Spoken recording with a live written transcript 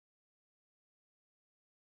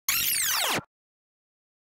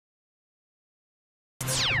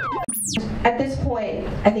At this point,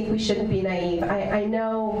 I think we shouldn't be naive. I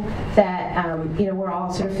know that we're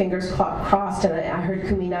all sort of fingers crossed, and I heard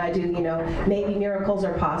Kumi Naidoo, maybe miracles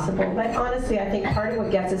are possible. But honestly, I think part of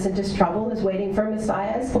what gets us into trouble is waiting for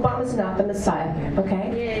messiahs. Obama's not the messiah,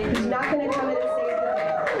 okay? He's not going to come in and save the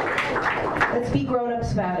day. Let's be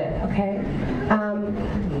grown-ups about it, okay?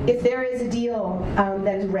 If there is a deal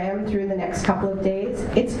that is rammed through in the next couple of days,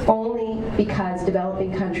 it's only because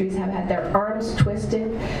developing countries have had their arms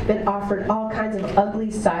twisted, been offered all kinds of ugly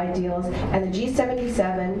side deals, and the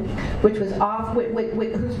G77, which was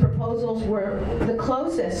whose proposals were the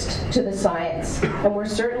closest to the science, and were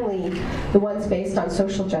certainly the ones based on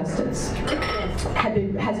social justice,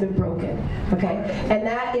 has been broken. Okay,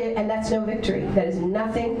 and that's no victory. That is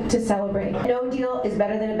nothing to celebrate. No deal is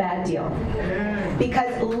better than a bad deal,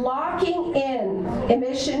 because locking in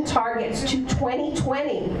emission targets to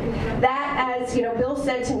 2020, that, as Bill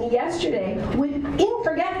said to me yesterday,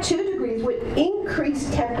 forget 2 degrees, would increase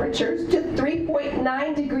temperatures to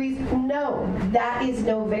 3.9 degrees. No, that is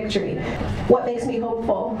no victory. What makes me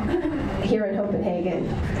hopeful here in Copenhagen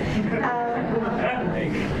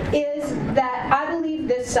is that I believe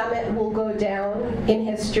this summit will go down in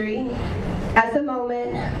history as the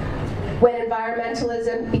moment when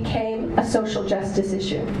environmentalism became a social justice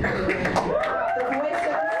issue. The voice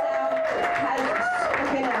of the South has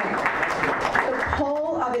spoken out. The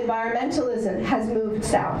pole of environmentalism has moved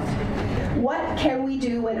south. What can we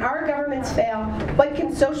do when our governments fail? What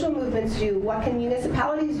can social movements do? What can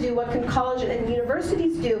municipalities do? What can colleges and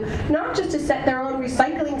universities do? Not just to set their own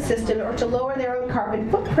recycling system or to lower their own carbon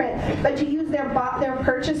footprint, but to use their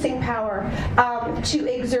purchasing power to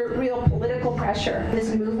exert real political pressure.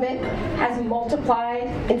 This movement has multiplied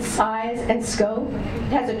in size and scope.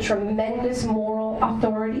 It has a tremendous moral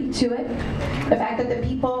authority to it. The fact that the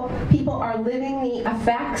people are living the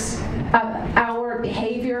effects of our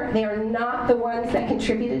behavior. They are not the ones that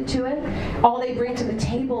contributed to it. All they bring to the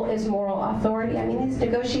table is moral authority. I mean, these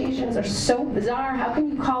negotiations are so bizarre. How can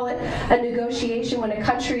you call it a negotiation when a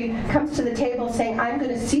country comes to the table saying, I'm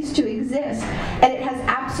going to cease to exist, and it has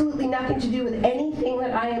absolutely nothing to do with anything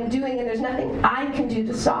that I am doing, and there's nothing I can do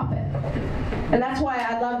to stop it. And that's why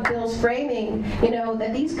I love Bill's framing,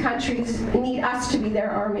 that these countries need us to be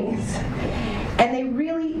their armies. And they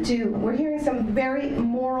really do. We're hearing some very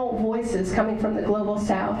moral voices coming from the global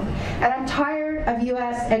south. And I'm tired of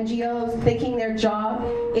US NGOs thinking their job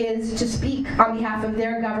is to speak on behalf of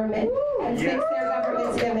their government and fix their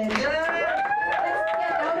government's image. Let's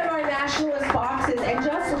get out of our nationalist boxes and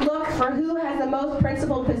just look for who has the most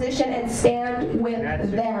principled position and stand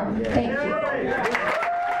with them. Thank you.